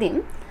ആദ്യം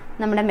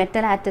നമ്മുടെ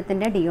മെറ്റൽ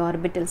ആറ്റത്തിൻ്റെ ഡി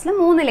ഓർബിറ്റൽസിൽ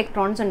 3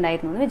 ഇലക്ട്രോൺസ്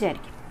ഉണ്ടായിരുന്നു എന്ന്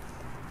വിചാരിക്കും.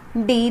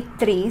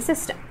 D3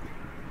 system.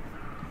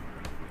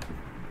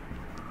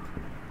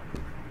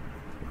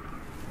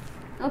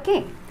 ഓക്കെ,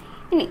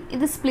 ഇനി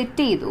ഇത്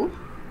സ്പ്ലിറ്റ് ചെയ്തു,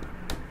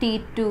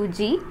 T2G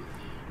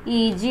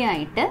EG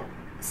ആയിട്ട്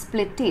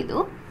സ്പ്ലിറ്റ് ചെയ്തു.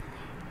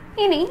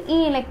 ഇനി ഈ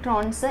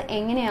ഇലക്ട്രോൺസ്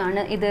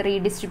എങ്ങനെയാണ് ഇത്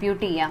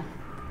റീഡിസ്ട്രിബ്യൂട്ട് ചെയ്യുക?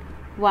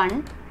 1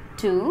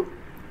 2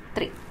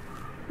 3.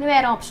 ഇനി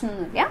വേറെ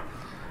ഓപ്ഷനൊന്നുമില്ല,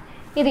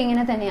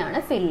 ഇതിങ്ങനെ തന്നെയാണ്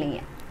ഫില്ല്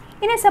ചെയ്യുക.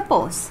 ഇനി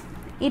suppose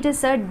it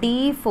is A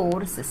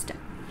D4 system.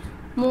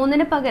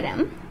 3 പകരം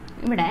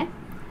ഇവിടെ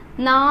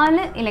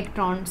 4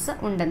 ഇലക്ട്രോൺസ്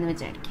ഉണ്ടെന്ന്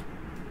വിചാരിക്കും.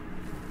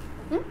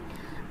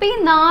 അപ്പം ഈ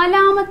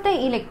 4ാമത്തെ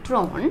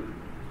ഇലക്ട്രോൺ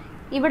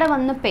ഇവിടെ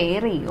വന്ന്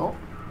പെയർ ചെയ്യോ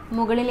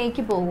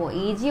മുകളിലേക്ക് പോവോ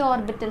EG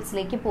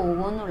ഓർബിറ്റൽസിലേക്ക്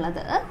പോവോ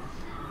എന്നുള്ളത്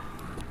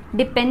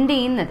ഡിപ്പെൻഡ്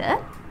ചെയ്യുന്നത്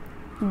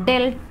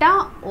ഡെൽറ്റ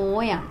O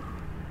ആണ്.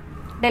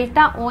 ഡെൽറ്റ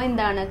O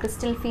എന്താണ്?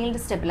 Crystal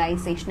field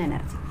stabilisation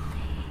energy.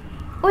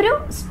 ഒരു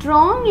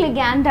സ്ട്രോങ്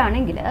ലിഗാൻഡ്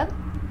ആണെങ്കിൽ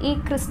ഈ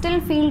ക്രിസ്റ്റൽ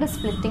ഫീൽഡ്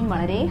സ്പ്ലിറ്റിംഗ്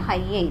വളരെ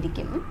ഹൈ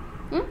ആയിരിക്കും.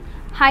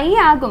 ഹൈ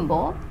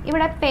ആകുമ്പോൾ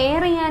ഇവിടെ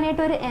പെയർ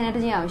ചെയ്യാനായിട്ട് ഒരു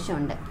എനർജി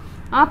ആവശ്യമുണ്ട്.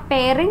 ആ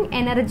പെയറിംഗ്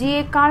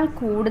എനർജിയേക്കാൾ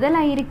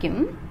കൂടുതലായിരിക്കും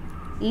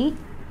ഈ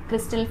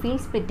crystal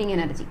field splitting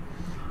energy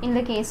in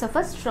the case of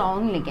A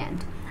strong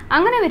ligand.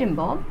 അങ്ങനെ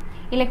വരുമ്പോൾ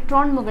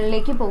ഇലക്ട്രോൺ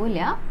മുകളിലേക്ക്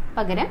പോവില്ല,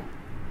 പകരം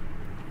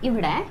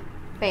ഇവിടെ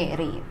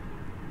പെയർ ചെയ്യും.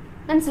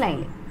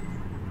 മനസ്സിലായില്ലേ?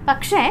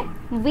 പക്ഷേ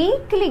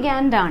വീക്ക്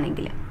ലിഗാൻഡ്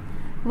ആണെങ്കിൽ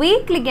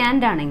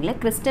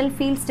crystal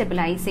field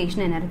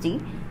stabilisation energy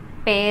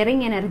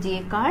pairing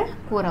എനർജിയേക്കാൾ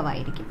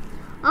കുറവായിരിക്കും.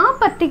 ആ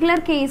പർട്ടിക്കുലർ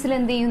കേസിൽ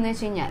എന്ത് ചെയ്യുമെന്ന്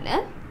വെച്ച് കഴിഞ്ഞാൽ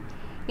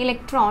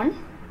ഇലക്ട്രോൺ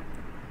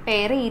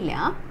പെയർ ചെയ്യില്ല,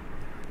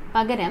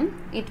 പകരം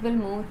it will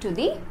move to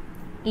the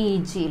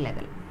EG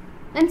level.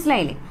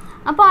 മനസ്സിലായില്ലേ?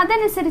 അപ്പോൾ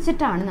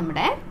അതനുസരിച്ചിട്ടാണ്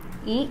നമ്മുടെ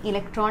ഈ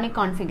ഇലക്ട്രോണിക്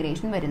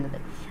കോൺഫിഗറേഷൻ വരുന്നത്.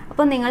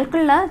 അപ്പോൾ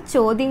നിങ്ങൾക്കുള്ള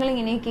ചോദ്യങ്ങൾ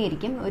ഇങ്ങനെയൊക്കെ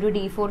ആയിരിക്കും. ഒരു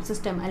D4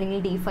 സിസ്റ്റം അല്ലെങ്കിൽ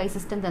D5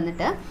 സിസ്റ്റം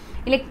തന്നിട്ട്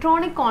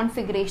ഇലക്ട്രോണിക്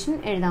കോൺഫിഗറേഷൻ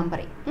എഴുതാൻ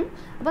പറയും.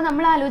 അപ്പോൾ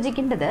നമ്മൾ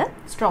ആലോചിക്കേണ്ടത്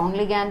സ്ട്രോങ്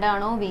ലിഗാൻഡ്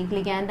ആണോ വീക്ക്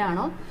ലിഗാൻഡ്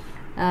ആണോ.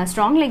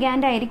 സ്ട്രോങ്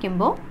ലിഗാൻഡ്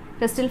ആയിരിക്കുമ്പോൾ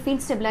ക്രിസ്റ്റൽ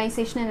ഫീൽഡ്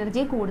സ്റ്റെബിലൈസേഷൻ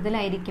എനർജി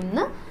കൂടുതലായിരിക്കും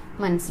എന്ന്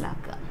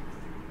മനസ്സിലാക്കുക.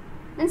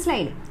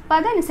 മനസ്സിലായില്ലേ? അപ്പോൾ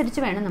അതനുസരിച്ച്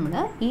വേണം നമ്മൾ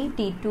ഈ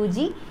T2G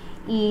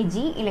EG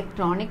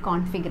ഇലക്ട്രോണിക്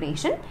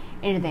കോൺഫിഗറേഷൻ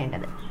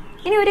എഴുതേണ്ടത്.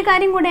 ഇനി ഒരു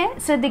കാര്യം കൂടെ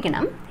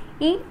ശ്രദ്ധിക്കണം.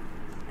 ഈ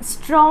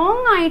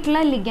സ്ട്രോങ് ആയിട്ടുള്ള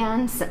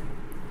ligands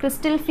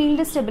crystal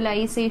field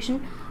stabilisation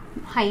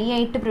high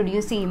ആയിട്ട്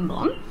പ്രൊഡ്യൂസ്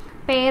ചെയ്യുമ്പോൾ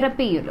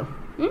പെയറപ്പ് ചെയ്യുമല്ലോ.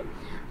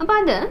 അപ്പോൾ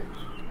അത്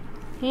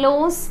ലോ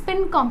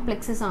സ്പിൻ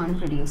കോംപ്ലക്സസ് ആണ്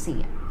പ്രൊഡ്യൂസ്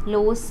ചെയ്യുക,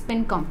 ലോ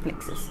സ്പിൻ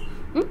കോംപ്ലക്സസ്.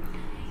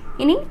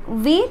 ഇനി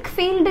വീക്ക്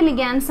ഫീൽഡ്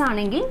ലിഗാൻസ്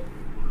ആണെങ്കിൽ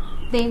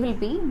they will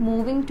be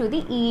moving to the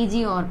EG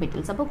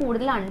orbitals. അപ്പോൾ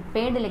കൂടുതൽ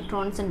അൺപെയ്ഡ്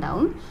ഇലക്ട്രോൺസ്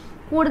ഉണ്ടാവും.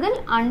 കൂടുതൽ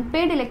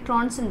അൺപെയ്ഡ്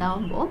ഇലക്ട്രോൺസ്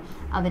ഉണ്ടാവുമ്പോൾ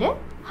അവർ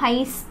ഹൈ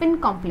സ്പിൻ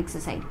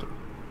കോംപ്ലക്സസ് ആയിരിക്കും.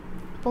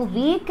 അപ്പോൾ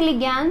week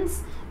ligands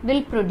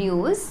will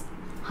produce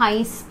high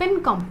spin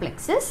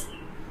complexes,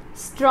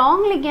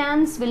 strong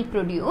ligands will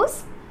produce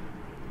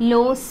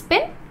law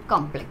spin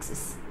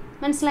complexes.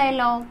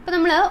 മനസ്സിലായല്ലോ? അപ്പോൾ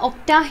നമ്മൾ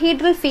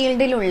ഒക്ടാഹീഡ്രൽ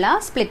ഫീൽഡിലുള്ള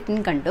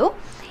സ്പ്ലിറ്റിംഗ് കണ്ടു.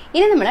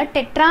 ഇനി നമ്മൾ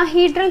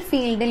ടെട്രാഹീഡ്രൽ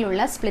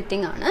ഫീൽഡിലുള്ള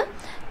സ്പ്ലിറ്റിംഗ് ആണ്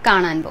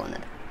കാണാൻ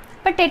പോകുന്നത്.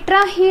 അപ്പോൾ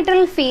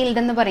ടെട്രാഹീഡ്രൽ ഫീൽഡ്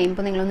എന്ന്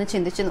പറയുമ്പോൾ നിങ്ങളൊന്ന്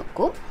ചിന്തിച്ച്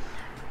നോക്കൂ.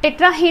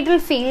 Tetrahedral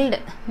field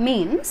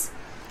means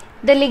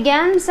the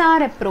ligands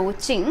are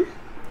approaching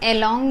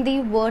along the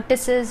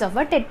vertices of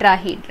a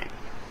tetrahedron.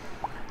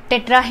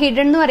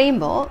 Tetrahedron എന്ന്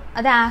പറയുമ്പോൾ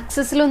അത്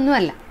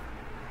ആക്സിസിലൊന്നുമല്ല.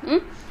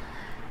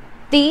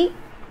 The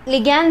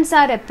ligands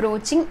are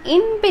approaching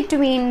in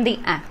between the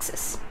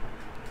axis.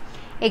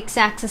 X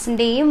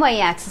ആക്സിസിൻ്റെയും Y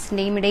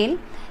ആക്സിസിൻ്റെയും ഇടയിൽ,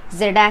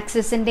 Z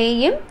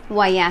ആക്സിസിൻ്റെയും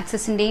Y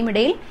ആക്സിസിൻ്റെയും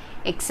ഇടയിൽ,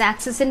 X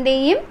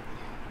ആക്സിസിൻ്റെയും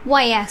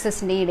Y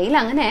ആക്സിസിൻ്റെയും ഇടയിൽ,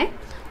 അങ്ങനെ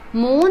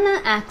 3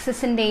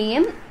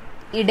 ആക്സിസിൻ്റെയും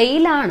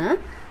ഇടയിലാണ്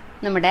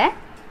നമ്മുടെ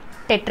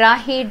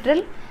ടെട്രാഹീഡ്രൽ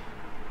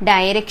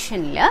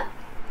ഡയറക്ഷനിൽ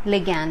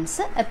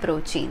ലിഗാൻസ്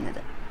അപ്രോച്ച് ചെയ്യുന്നത്.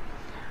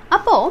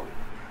 അപ്പോൾ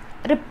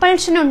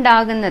റിപ്പൾഷൻ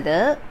ഉണ്ടാകുന്നത്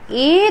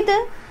ഏത്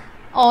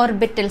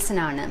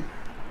ഓർബിറ്റൽസിനാണ്?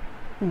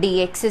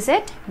 DXZ,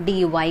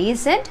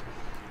 DYZ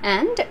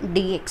and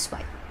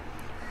DXY.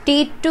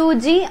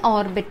 T2G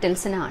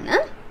ഓർബിറ്റൽസിനാണ്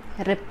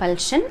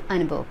repulsion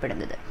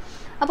അനുഭവപ്പെടുന്നത്.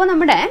 അപ്പോൾ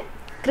നമ്മുടെ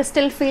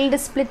ക്രിസ്റ്റൽ ഫീൽഡ്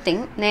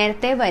സ്പ്ലിറ്റിംഗ്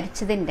നേരത്തെ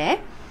വരച്ചതിൻ്റെ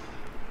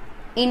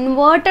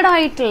ഇൻവേർട്ടഡ്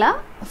ആയിട്ടുള്ള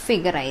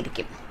ഫിഗർ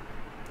ആയിരിക്കും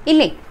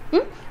ഇല്ലേ?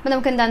 അപ്പോൾ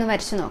നമുക്ക് എന്താണെന്ന്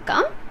വരച്ച്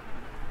നോക്കാം.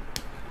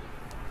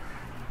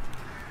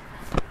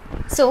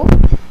 സോ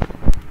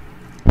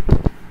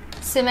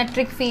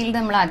സിമെട്രിക് ഫീൽഡ്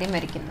നമ്മൾ ആദ്യം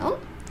വരയ്ക്കുന്നു.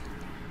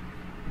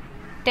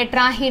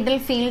 ടെട്രാഹീഡ്രൽ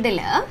ഫീൽഡിൽ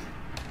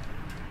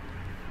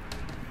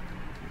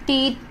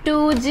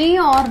T2G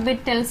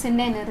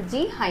ഓർബിറ്റൽസിൻ്റെ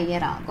എനർജി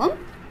ഹയർ ആകും.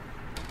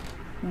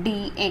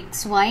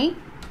 dxy,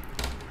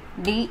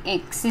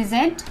 dxz,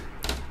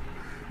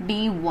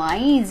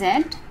 dyz.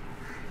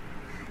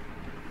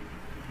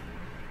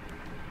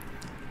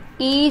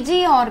 EG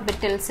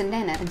ഓർബിറ്റൽസിൻ്റെ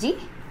energy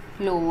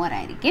lower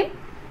ആയിരിക്കും.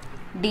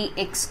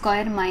 dx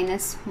square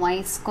minus y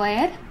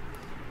square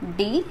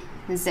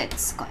dz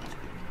square.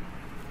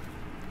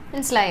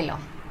 മനസ്സിലായല്ലോ?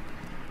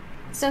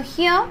 So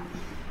here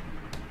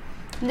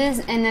this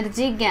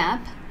energy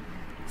gap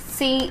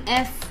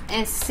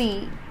CFSC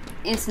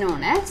is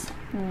known as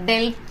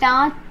delta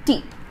T.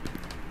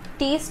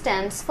 T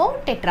stands for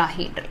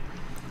tetrahedral.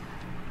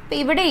 അപ്പോൾ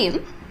ഇവിടെയും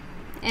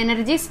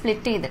energy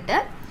split ചെയ്തിട്ട്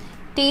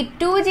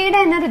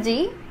T2Gയുടെ energy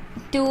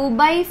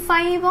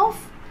 2/5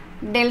 of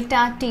delta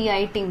T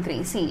ആയിട്ട്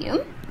increase ചെയ്യും.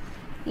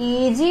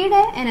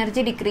 EGയുടെ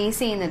energy decrease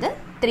ചെയ്യുന്നത്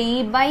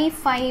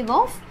 3/5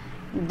 of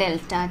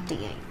delta T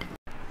ആയിട്ട്.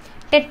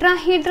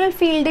 Tetrahedral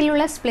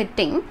ഫീൽഡിലുള്ള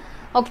splitting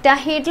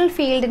octahedral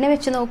ഫീൽഡിനെ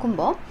വെച്ച്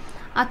നോക്കുമ്പോൾ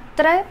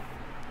അത്ര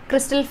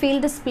ക്രിസ്റ്റൽ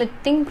ഫീൽഡ്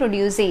സ്പ്ലിറ്റിംഗ്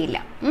പ്രൊഡ്യൂസ് ചെയ്യില്ല.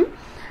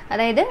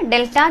 അതായത്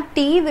delta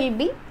T will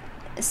be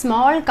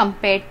small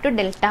compared to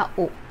delta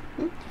O.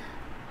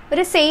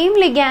 ഒരു സെയിം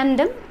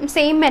ലിഗാൻഡും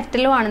സെയിം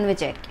മെറ്റലും ആണെന്ന്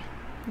വിചാരിക്കും.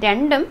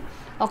 രണ്ടും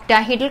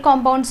ഒക്ടാഹീഡ്രൽ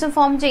കോമ്പൗണ്ട്സ്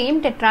ഫോം ചെയ്യും,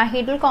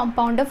 tetrahedral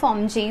compound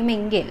form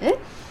ചെയ്യുമെങ്കിൽ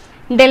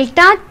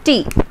delta T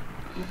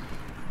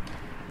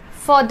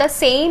for the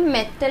same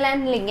metal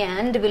and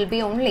ligand will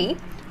be only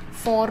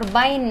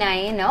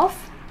 4/9 of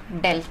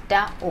delta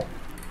O.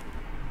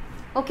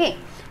 Okay,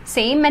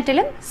 same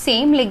മെറ്റലും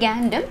same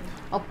ലിഗാൻഡും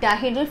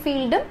octahedral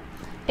ഫീൽഡും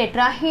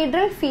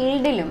tetrahedral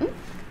ഫീൽഡിലും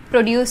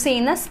produce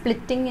ചെയ്യുന്ന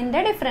സ്പ്ലിറ്റിങ്ങിൻ്റെ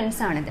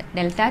difference ആണിത്.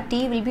 Delta T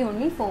will be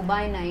only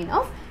 4/9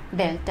 of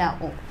delta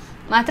O.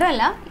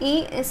 മാത്രമല്ല ഈ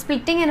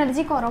splitting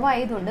energy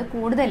കുറവായതുകൊണ്ട്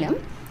കൂടുതലും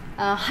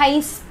high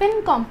spin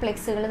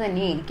കോംപ്ലക്സുകൾ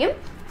തന്നെയായിരിക്കും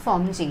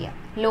form ചെയ്യുക.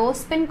 Law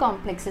spin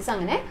complexes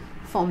അങ്ങനെ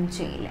ഫോം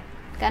ചെയ്യില്ല,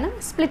 കാരണം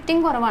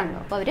സ്പ്ലിറ്റിംഗ്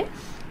കുറവാണല്ലോ. അപ്പോൾ അവർ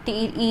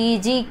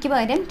EGക്ക്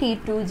പകരം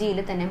T2Gയിൽ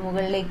തന്നെ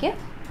മുകളിലേക്ക്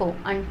പോകും.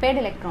 Unpaired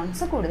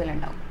electrons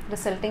കൂടുതലുണ്ടാവും,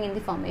 resulting in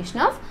the formation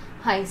of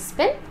high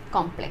spin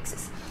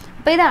complexes.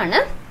 അപ്പോൾ ഇതാണ്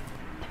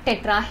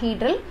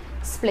ടെട്രാഹീഡ്രൽ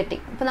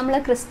സ്പ്ലിറ്റിംഗ്. അപ്പോൾ നമ്മൾ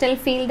ക്രിസ്റ്റൽ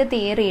ഫീൽഡ്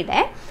തിയറിയുടെ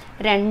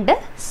 2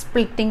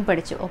 സ്പ്ലിറ്റിംഗ്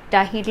പഠിച്ചു.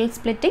 Octahedral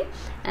splitting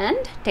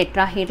and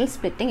tetrahedral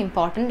splitting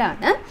important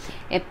ആണ്,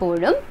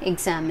 എപ്പോഴും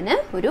എക്സാമിന്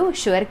ഒരു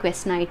ഷുവർ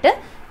ക്വസ്റ്റൻ ആയിട്ട്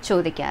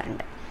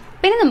ചോദിക്കാറുണ്ട്.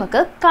 പിന്നെ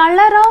നമുക്ക്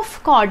കളർ ഓഫ്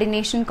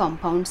കോർഡിനേഷൻ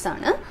കോമ്പൗണ്ട്സ്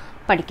ആണ്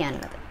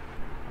പഠിക്കാനുള്ളത്.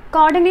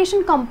 കോർഡിനേഷൻ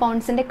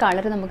കോമ്പൗണ്ട്സിൻ്റെ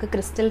കളർ നമുക്ക്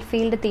ക്രിസ്റ്റൽ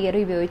ഫീൽഡ് തിയറി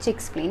ഉപയോഗിച്ച്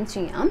എക്സ്പ്ലെയിൻ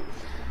ചെയ്യാം.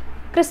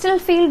 Crystal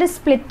field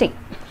splitting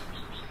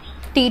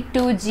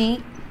T2G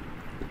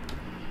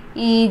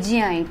EG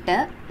ആയിട്ട്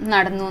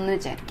നടന്നു എന്ന്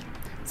വിചാരിക്കും.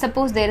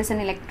 Suppose there is an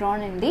electron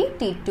in the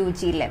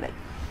T2G level.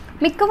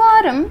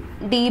 മിക്കവാറും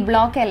D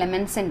block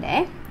എലമെൻസിൻ്റെ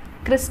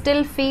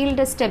crystal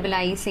field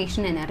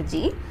stabilisation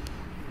energy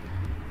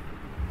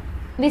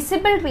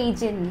visible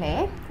റീജിയനിലെ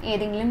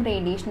ഏതെങ്കിലും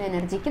റേഡിയേഷൻ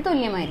എനർജിക്ക്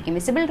തുല്യമായിരിക്കും,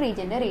 വിസിബിൾ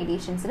റീജിയൻ്റെ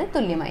റേഡിയേഷൻസിന്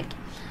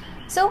തുല്യമായിരിക്കും.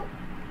 So,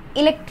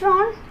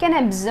 electron can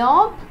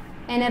absorb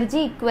energy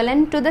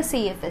equivalent to the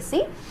CFSC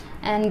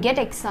and get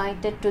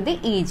excited to the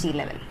EG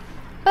level.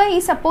 അപ്പോൾ ഈ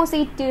suppose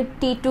ഈ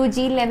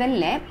T2G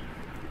ലെവലിലെ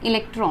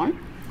electron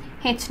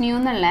H nu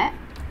എന്നുള്ള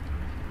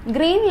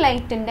green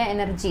ലൈറ്റിൻ്റെ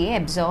എനർജിയെ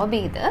absorb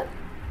ചെയ്ത്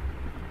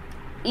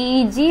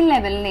EG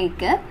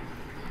ലെവലിലേക്ക്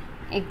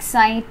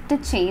എക്സൈറ്റ്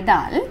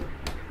ചെയ്താൽ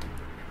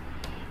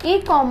ഈ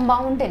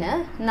കോമ്പൗണ്ടിന്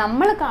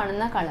നമ്മൾ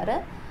കാണുന്ന കളറ്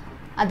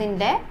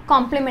അതിൻ്റെ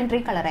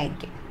കോംപ്ലിമെൻ്ററി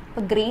കളറായിരിക്കും.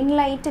 അപ്പോൾ ഗ്രീൻ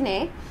ലൈറ്റിനെ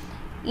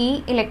ഈ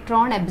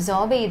ഇലക്ട്രോൺ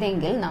അബ്സോർബ്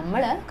ചെയ്തെങ്കിൽ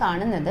നമ്മൾ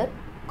കാണുന്നത്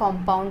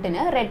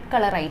കോമ്പൗണ്ടിന് റെഡ്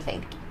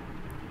കളറായിട്ടായിരിക്കും.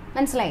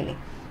 മനസ്സിലായില്ലേ?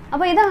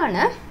 അപ്പോൾ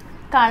ഇതാണ്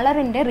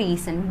കളറിൻ്റെ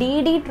റീസൺ.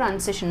 DD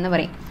ട്രാൻസിഷൻ എന്ന്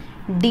പറയും,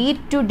 D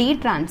to D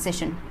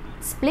transition,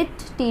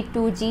 split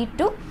T2G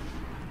to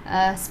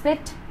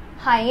split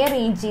higher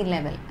EG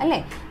level അല്ലേ.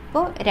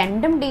 അപ്പോൾ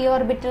രണ്ടും ഡി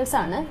ഓർബിറ്റൽസ്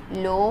ആണ്.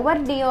 ലോവർ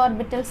ഡി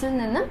ഓർബിറ്റൽസിൽ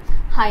നിന്നും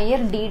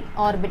higher D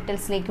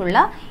ഓർബിറ്റൽസിലേക്കുള്ള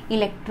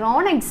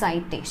electron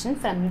excitation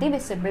from the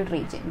visible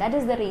region. That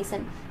is the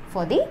reason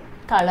for the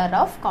colour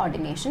of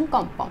coordination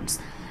compounds.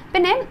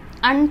 പിന്നെ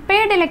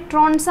unpaired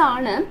electrons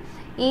ആണ്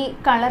ഈ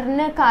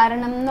കളറിന്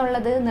കാരണം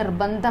എന്നുള്ളത്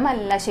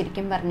നിർബന്ധമല്ല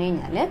ശരിക്കും പറഞ്ഞു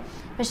കഴിഞ്ഞാൽ.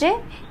 പക്ഷേ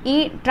ഈ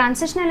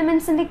ട്രാൻസിഷൻ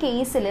എലിമെൻസിൻ്റെ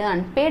കേസിൽ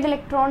അൺപെയ്ഡ്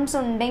ഇലക്ട്രോൺസ്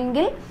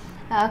ഉണ്ടെങ്കിൽ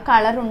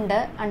കളറുണ്ട്,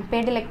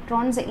 അൺപെയ്ഡ്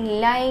ഇലക്ട്രോൺസ്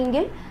ഇല്ല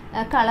എങ്കിൽ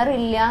കളർ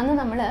ഇല്ല എന്ന്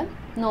നമ്മൾ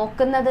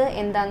നോക്കുന്നത്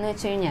എന്താണെന്ന്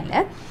വെച്ച് കഴിഞ്ഞാൽ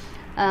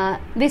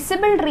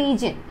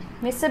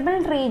വിസിബിൾ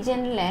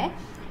റീജിയനിലെ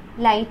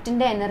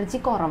ലൈറ്റിൻ്റെ എനർജി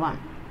കുറവാണ്.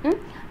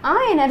 ആ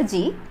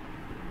എനർജി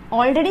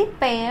ഓൾറെഡി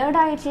പെയർഡ്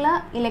ആയിട്ടുള്ള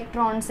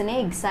ഇലക്ട്രോൺസിനെ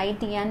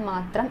എക്സൈറ്റ് ചെയ്യാൻ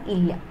മാത്രം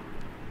ഇല്ല.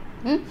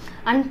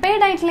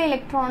 അൺപെയ്ഡ് ആയിട്ടുള്ള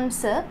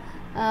ഇലക്ട്രോൺസ്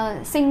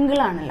സിംഗിൾ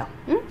ആണല്ലോ.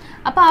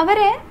 അപ്പോൾ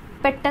അവരെ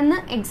പെട്ടെന്ന്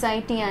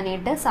എക്സൈറ്റ്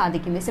ചെയ്യാനായിട്ട്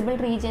സാധിക്കും. വിസിബിൾ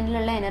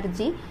റീജിയനിലുള്ള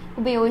എനർജി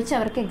ഉപയോഗിച്ച്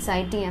അവർക്ക്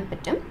എക്സൈറ്റ് ചെയ്യാൻ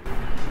പറ്റും.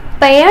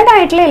 പെയർഡ്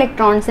ആയിട്ടുള്ള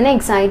ഇലക്ട്രോൺസിനെ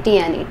എക്സൈറ്റ്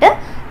ചെയ്യാനായിട്ട്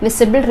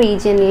വിസിബിൾ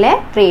റീജിയനിലെ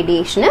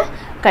റേഡിയേഷന്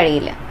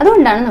കഴിയില്ല.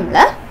 അതുകൊണ്ടാണ് നമ്മൾ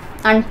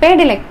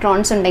അൺപെയ്ഡ്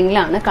ഇലക്ട്രോൺസ്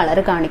ഉണ്ടെങ്കിലാണ് കളർ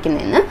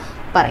കാണിക്കുന്നതെന്ന്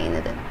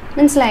പറയുന്നത്.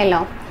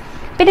 മനസ്സിലായല്ലോ?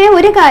 പിന്നെ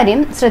ഒരു കാര്യം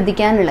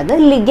ശ്രദ്ധിക്കാനുള്ളത്,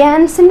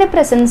 ലിഗാൻസിൻ്റെ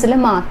പ്രസൻസിൽ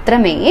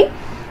മാത്രമേ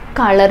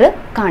colour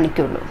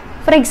കാണിക്കുള്ളൂ.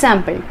 For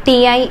example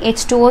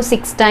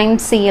TiH2O6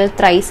 times Cl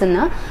thrice എന്ന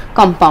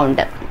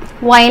കോമ്പൗണ്ട്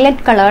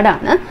വയലറ്റ്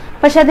കളേർഡാണ്.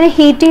 പക്ഷെ അതിനെ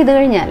ഹീറ്റ് ചെയ്ത്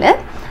കഴിഞ്ഞാൽ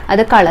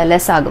അത്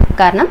കളർലെസ് ആകും.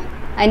 കാരണം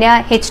അതിൻ്റെ ആ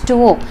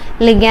H2O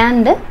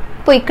ലിഗാൻഡ്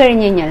പോയി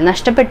കഴിഞ്ഞ് കഴിഞ്ഞാൽ,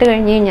 നഷ്ടപ്പെട്ട്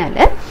കഴിഞ്ഞ് കഴിഞ്ഞാൽ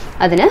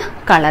അതിന്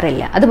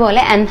കളറില്ല.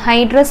 അതുപോലെ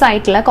അൻഹൈഡ്രസ്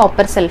ആയിട്ടുള്ള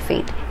copper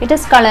sulphate, it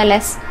is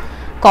colourless.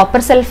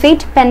 Copper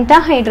sulphate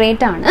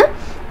പെൻറ്റാഹൈഡ്രേറ്റ് ആണ്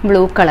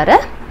ബ്ലൂ കളറ്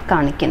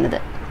കാണിക്കുന്നത്.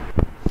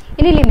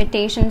 ഇനി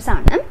ലിമിറ്റേഷൻസ്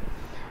ആണ്.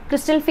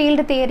 ക്രിസ്റ്റൽ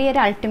ഫീൽഡ് തിയറി ഒരു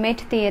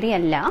അൾട്ടിമേറ്റ് തിയറി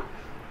അല്ല,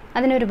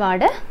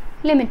 അതിനൊരുപാട്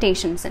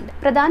ലിമിറ്റേഷൻസ് ഉണ്ട്.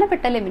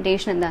 പ്രധാനപ്പെട്ട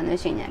ലിമിറ്റേഷൻ എന്താണെന്ന്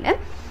വെച്ച് കഴിഞ്ഞാൽ,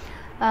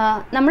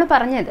 നമ്മൾ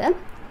പറഞ്ഞത്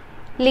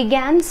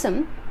ലിഗാൻസും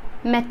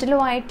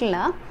മെറ്റലുമായിട്ടുള്ള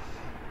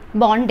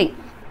ബോണ്ടിങ്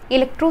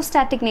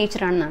ഇലക്ട്രോസ്റ്റാറ്റിക്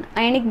നേച്ചറാണെന്നാണ്,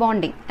 അയണിക്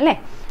ബോണ്ടിങ് അല്ലേ.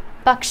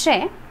 പക്ഷേ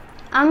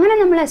അങ്ങനെ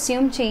നമ്മൾ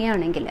അസ്യൂം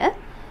ചെയ്യുകയാണെങ്കിൽ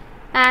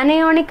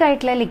ആനയോണിക്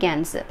ആയിട്ടുള്ള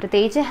ലിഗാൻസ്,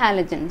 പ്രത്യേകിച്ച്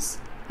ഹാലജൻസ്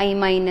I-,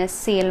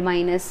 Cl-,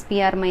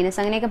 Pr-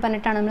 അങ്ങനെയൊക്കെ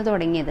പറഞ്ഞിട്ടാണ് നമ്മൾ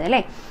തുടങ്ങിയത് അല്ലേ.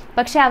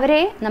 പക്ഷെ അവരെ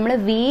നമ്മൾ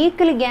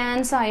വീക്ക്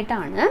ലിഗാൻസ്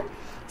ആയിട്ടാണ്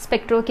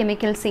സ്പെക്ട്രോ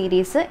കെമിക്കൽ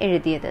സീരീസ്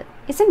എഴുതിയത്,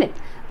 ഇസ്ന്റ് ഇറ്റ്?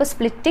 അപ്പോൾ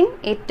സ്പ്ലിറ്റിംഗ്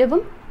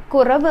ഏറ്റവും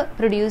കുറവ്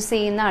പ്രൊഡ്യൂസ്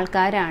ചെയ്യുന്ന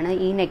ആൾക്കാരാണ്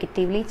ഈ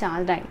നെഗറ്റീവ്ലി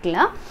ചാർജ്ഡ്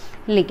ആയിട്ടുള്ള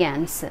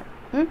ലിഗാൻസ്.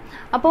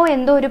 അപ്പോൾ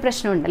എന്തോ ഒരു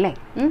പ്രശ്നമുണ്ടല്ലേ.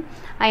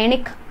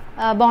 അയണിക്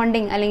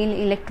ബോണ്ടിങ് അല്ലെങ്കിൽ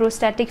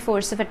ഇലക്ട്രോസ്റ്റാറ്റിക്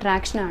ഫോഴ്സ് ഓഫ്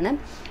അട്രാക്ഷനാണ്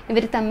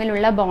ഇവർ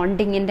തമ്മിലുള്ള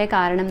ബോണ്ടിങ്ങിൻ്റെ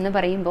കാരണം എന്ന്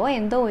പറയുമ്പോൾ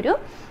എന്തോ ഒരു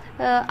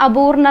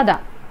അപൂർണത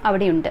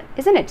അവിടെയുണ്ട്,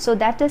 ഇസ്ന്റ് it? So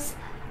that is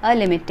A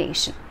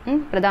limitation.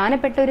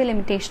 പ്രധാനപ്പെട്ട ഒരു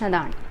ലിമിറ്റേഷൻ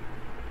അതാണ്.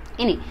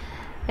 ഇനി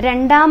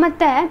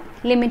രണ്ടാമത്തെ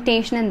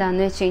ലിമിറ്റേഷൻ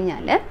എന്താണെന്ന് വെച്ച്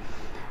കഴിഞ്ഞാൽ,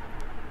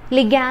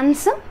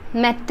 ലിഗാൻസും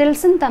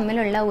മെറ്റൽസും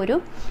തമ്മിലുള്ള ഒരു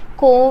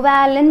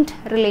കോവാലന്റ്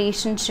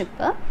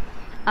റിലേഷൻഷിപ്പ്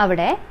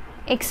അവിടെ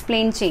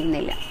എക്സ്പ്ലെയിൻ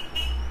ചെയ്യുന്നില്ല.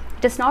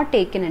 It is not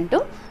taken in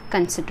to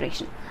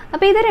consideration.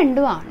 അപ്പോൾ ഇത്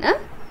രണ്ടുമാണ്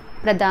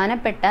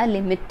പ്രധാനപ്പെട്ട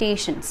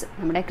ലിമിറ്റേഷൻസ്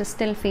നമ്മുടെ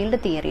ക്രിസ്റ്റൽ ഫീൽഡ്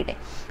തിയറിയുടെ.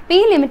 അപ്പോൾ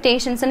ഈ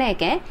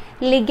ലിമിറ്റേഷൻസിനെയൊക്കെ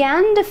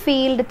ലിഗാൻഡ്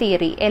ഫീൽഡ്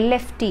തിയറി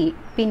LFT,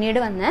 പിന്നീട്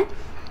വന്ന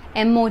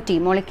MOT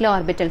മോളിക്കുലർ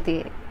ഓർബിറ്റൽ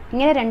തിയറി,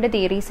 ഇങ്ങനെ 2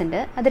 തിയറീസ് ഉണ്ട്.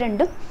 അത്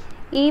രണ്ടും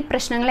ഈ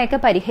പ്രശ്നങ്ങളെയൊക്കെ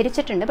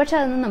പരിഹരിച്ചിട്ടുണ്ട്. പക്ഷെ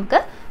അതൊന്നും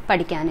നമുക്ക്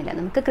പഠിക്കാനില്ല.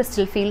 നമുക്ക്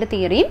ക്രിസ്റ്റൽ ഫീൽഡ്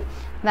തിയറിയും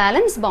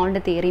വാലൻസ് ബോണ്ട്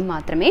തിയറിയും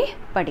മാത്രമേ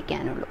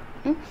പഠിക്കാനുള്ളൂ.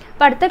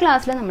 അപ്പോൾ അടുത്ത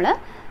ക്ലാസ്സിൽ നമ്മൾ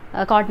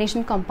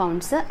കോർഡിനേഷൻ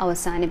കോമ്പൗണ്ട്സ്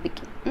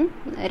അവസാനിപ്പിക്കും.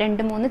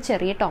 2-3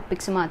 ചെറിയ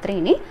ടോപ്പിക്സ് മാത്രമേ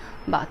ഇനി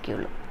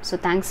ബാക്കിയുള്ളൂ. So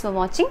thanks for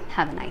watching.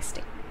 Have a nice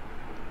day.